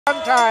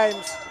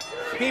Sometimes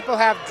people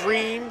have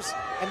dreams,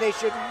 and they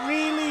should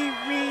really,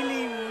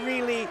 really,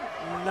 really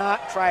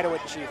not try to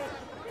achieve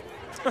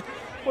it.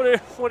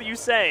 What are you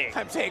saying?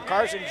 I'm saying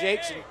Carson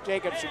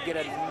Jacobs should get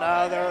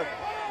another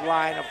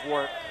line of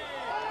work.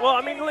 Well,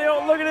 I mean,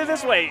 Leo, look at it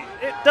this way.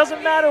 It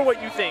doesn't matter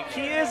what you think.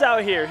 He is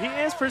out here. He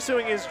is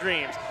pursuing his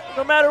dreams.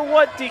 No matter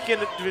what Deacon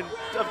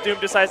of Doom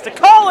decides to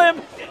call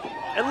him.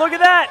 And look at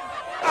that.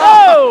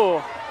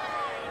 Oh!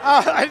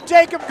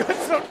 Jacob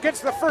gets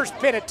the first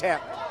pin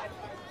attempt.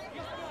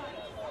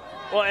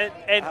 Well,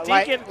 and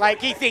Deacon... Like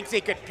he thinks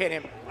he could pin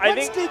him.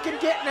 What's Deacon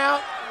getting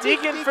out?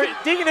 Deacon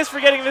is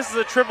forgetting this is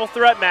a triple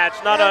threat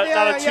match, not a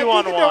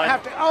 2-on-1. Don't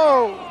have to,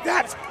 oh,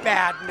 that's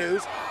bad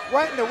news.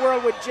 What in the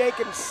world would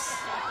Jacob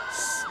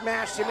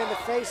smash him in the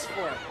face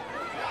for?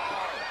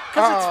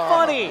 Because it's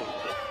funny.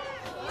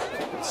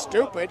 It's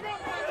stupid.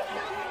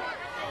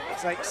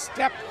 It's like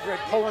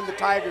pulling the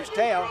tiger's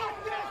tail.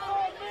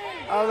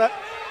 Oh, look,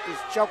 he's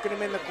choking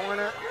him in the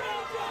corner.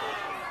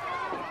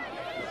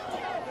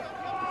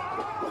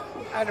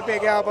 And a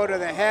big elbow to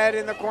the head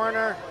in the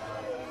corner.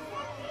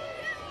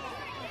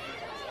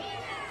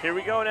 Here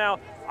we go now.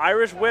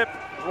 Irish whip,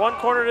 one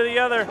corner to the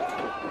other.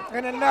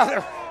 And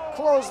another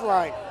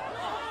clothesline.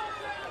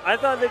 I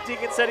thought that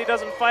Deacon said he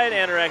doesn't fight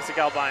anorexic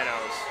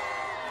albinos.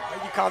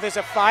 You call this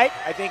a fight?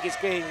 I think he's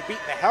getting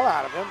beating the hell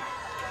out of him.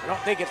 I don't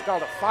think it's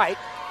called a fight.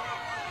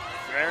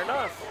 Fair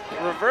enough.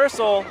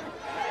 Reversal.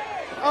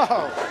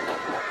 Oh.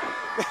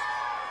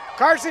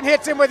 Carson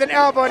hits him with an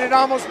elbow, and it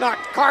almost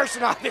knocked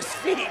Carson off his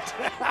feet.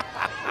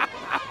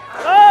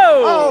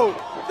 Oh!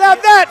 Oh, now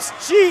that's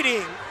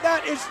cheating.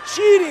 That is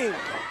cheating.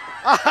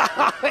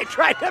 They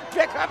tried to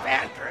pick up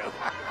Andrew.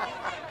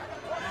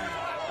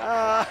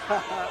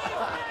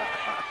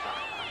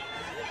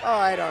 Oh,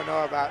 I don't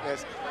know about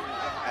this.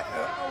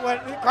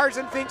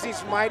 Carson thinks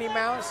he's Mighty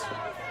Mouse?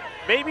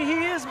 Maybe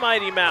he is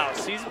Mighty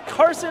Mouse. He's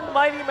Carson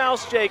Mighty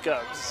Mouse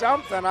Jacobs.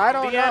 Something, I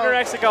don't know. The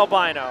anorexic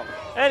albino.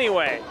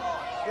 Anyway.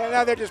 Yeah,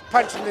 now they're just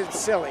punching him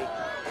silly.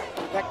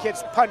 That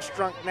kid's punch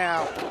drunk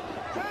now.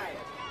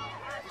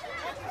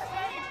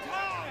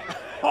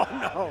 Oh,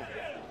 no.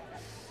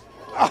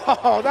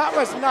 Oh, that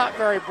was not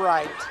very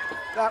bright.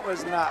 That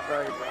was not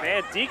very bright.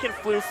 Man, Deacon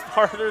flew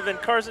farther than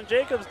Carson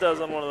Jacobs does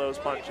on one of those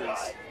punches.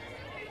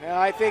 Yeah,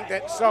 I think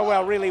that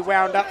Sowell really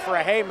wound up for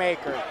a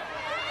haymaker.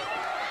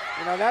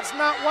 You know, that's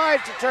not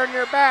wise to turn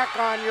your back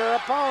on your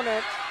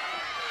opponent.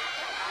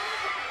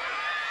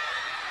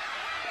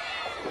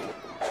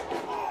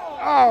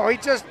 Oh, he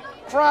just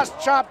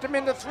cross-chopped him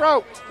in the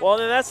throat. Well,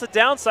 then that's the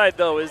downside,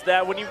 though, is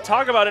that when you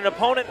talk about an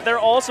opponent, they're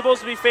all supposed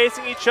to be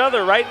facing each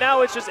other. Right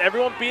now, it's just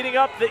everyone beating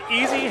up the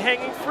easy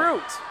hanging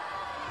fruit.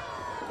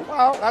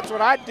 Well, that's what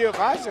I'd do if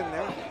I was in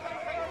there.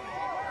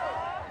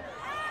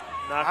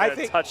 Not going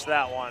to touch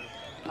that one.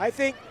 I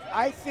think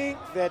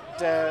that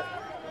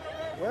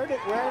where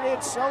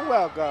did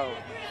Sowell go?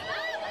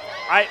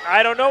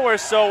 I don't know where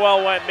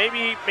Sowell went.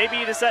 Maybe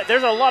he decided.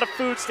 There's a lot of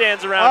food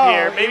stands around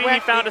here. Maybe he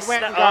found a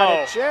snack.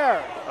 Got a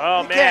chair.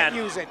 Oh, you man. Can't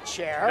use a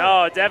chair.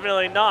 No,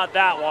 definitely not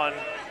that one.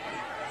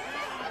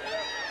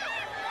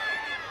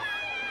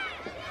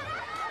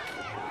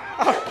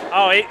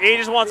 Oh, he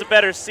just wants a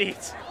better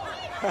seat.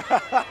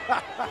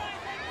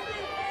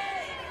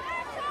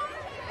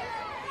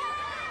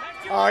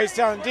 Oh, he's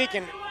telling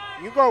Deacon,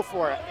 you go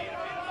for it.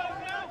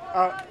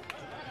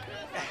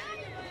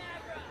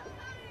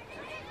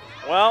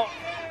 Well,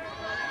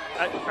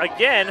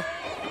 again,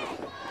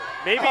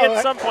 maybe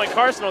at some point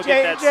Carson will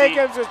get that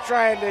Jacobs seat. was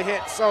trying to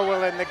hit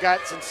Sowell in the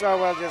guts, and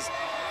Sowell just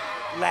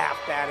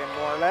laughed at him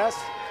more or less.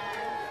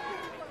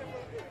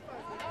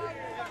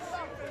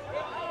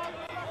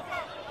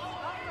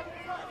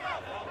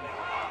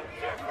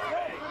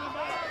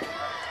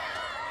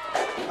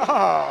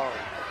 Oh.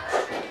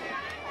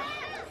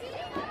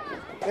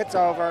 It's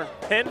over.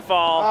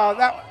 Pinfall.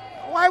 Oh,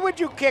 why would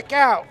you kick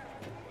out?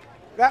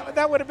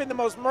 That would have been the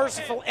most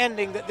merciful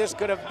ending that this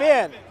could have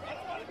been.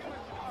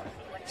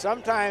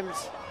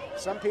 Sometimes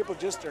some people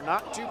just are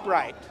not too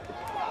bright.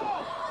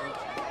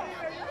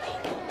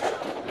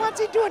 What's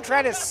he doing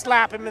trying to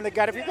slap him in the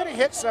gut? If you're going to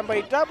hit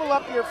somebody, double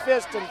up your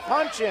fist and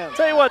punch him.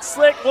 Tell you what,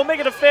 Slick, we'll make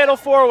it a fatal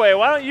four-way.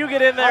 Why don't you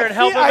get in there and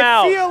help him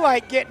out? I feel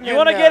like getting in there. You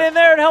want to get in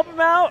there and help him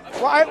out?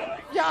 Well,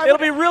 it'll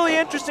be really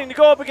interesting to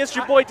go up against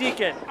your boy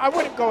Deacon. I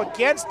wouldn't go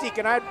against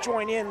Deacon. I'd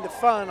join in the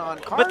fun on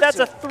Carson. But that's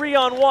a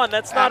 3-on-1.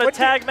 That's not a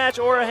tag match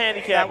or a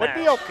handicap match. That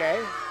would be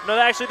okay. No,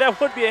 actually, that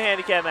would be a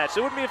handicap match.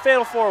 It wouldn't be a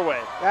fatal four-way.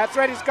 That's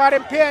right. He's got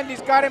him pinned.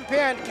 He's got him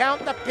pinned.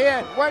 Count the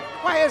pin.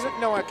 Why isn't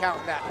Noah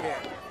counting that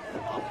pin?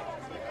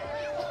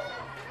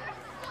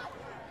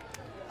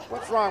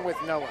 What's wrong with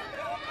Noah?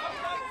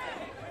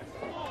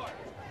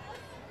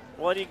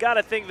 Well, you got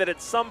to think that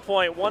at some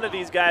point one of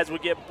these guys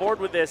would get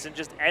bored with this and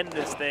just end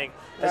this thing.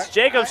 As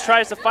Jacobs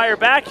tries to fire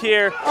back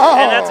here,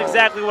 and that's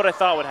exactly what I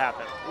thought would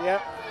happen.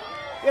 Yep.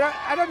 You know,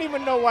 I don't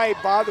even know why he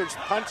bothers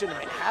punching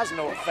him. It has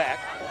no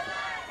effect.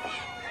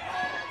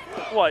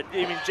 What,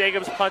 you mean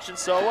Jacobs punching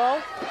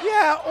Sowell?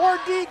 Yeah, or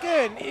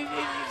Deacon. He's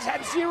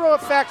had zero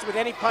effects with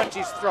any punch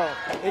he's thrown.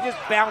 They just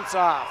bounce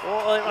off.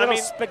 Well, Little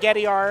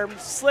spaghetti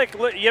arms. Slick,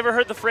 you ever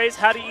heard the phrase,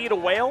 how do you eat a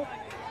whale?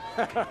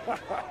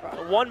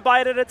 One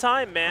bite at a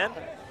time, man.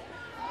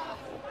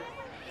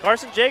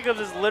 Carson Jacobs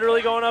is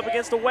literally going up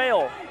against a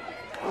whale.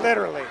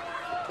 Literally.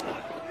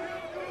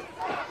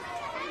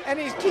 And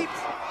he keeps,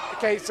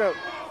 okay, so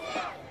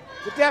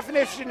the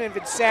definition of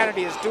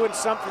insanity is doing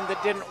something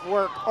that didn't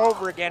work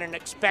over again and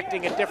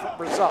expecting a different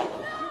result.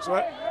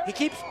 So he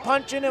keeps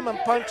punching him and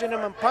punching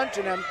him and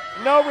punching him,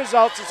 no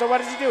results, and so what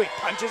does he do? He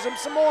punches him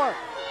some more.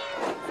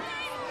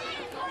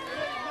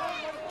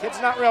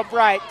 Kid's not real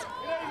bright.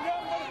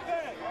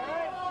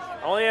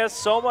 Only has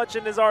so much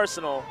in his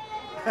arsenal.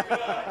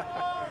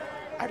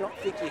 I don't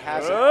think he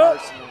has an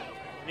arsenal.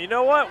 You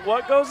know what?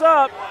 What goes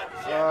up?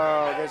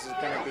 Oh, this is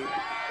going to be...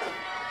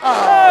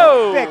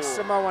 Oh, big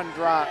Samoan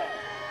drop.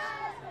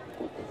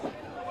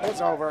 It's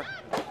over.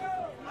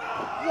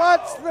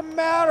 What's the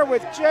matter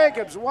with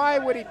Jacobs? Why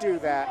would he do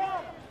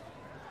that?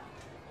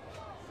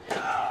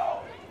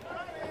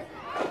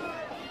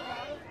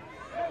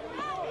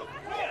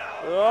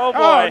 Oh, boy.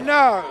 Oh,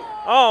 no.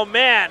 Oh,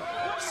 man.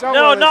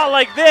 Sowell not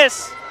like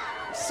this.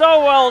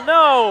 Sowell,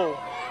 no.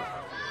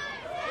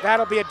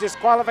 That'll be a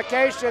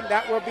disqualification.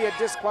 That will be a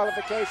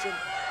disqualification.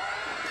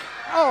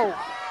 Oh.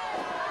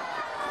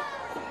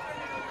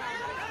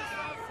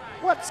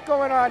 What's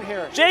going on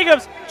here?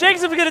 Jacobs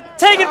is going to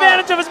take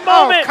advantage of his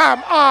moment. Oh,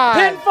 come on.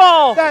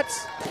 Pinfall.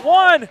 That's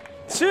 1,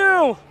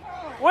 2.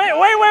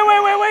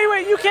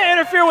 Wait. You can't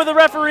interfere with a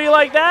referee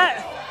like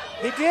that.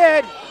 He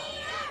did.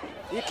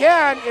 You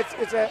can.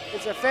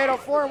 It's a fatal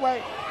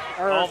four-way.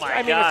 Or, oh my I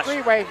mean gosh. a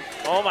three-way.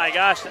 Oh my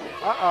gosh.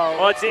 Uh-oh.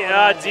 Oh,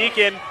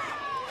 Deacon.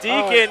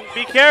 Deacon,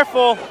 be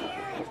careful.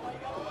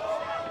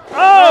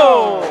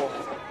 Oh!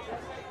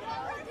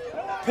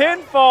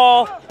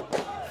 Pinfall.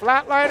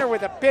 Flatliner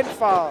with a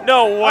pinfall.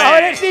 No way. Oh,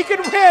 and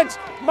Deacon wins.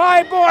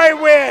 My boy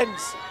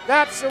wins.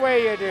 That's the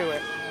way you do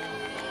it.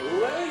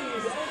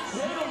 Ladies and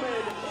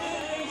gentlemen,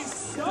 in a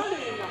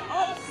stunning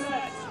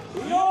upset,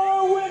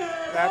 your winner.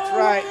 That's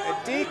right,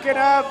 the Deacon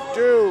of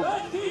Doom.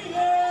 The Deacon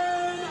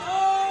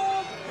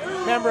of Doom.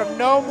 Remember,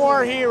 no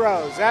more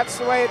heroes. That's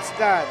the way it's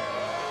done.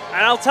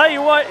 And I'll tell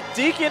you what,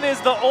 Deacon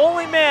is the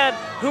only man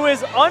who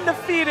is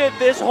undefeated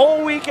this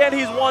whole weekend.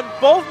 He's won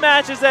both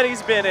matches that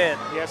he's been in.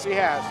 Yes, he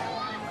has.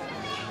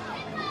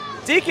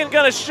 Deacon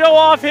gonna show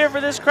off here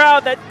for this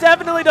crowd that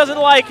definitely doesn't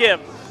like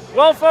him.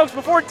 Well, folks,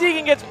 before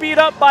Deacon gets beat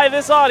up by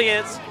this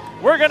audience,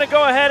 we're gonna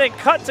go ahead and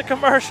cut to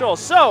commercial.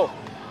 So,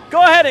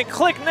 go ahead and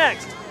click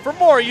next for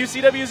more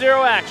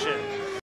UCW-ZERO action.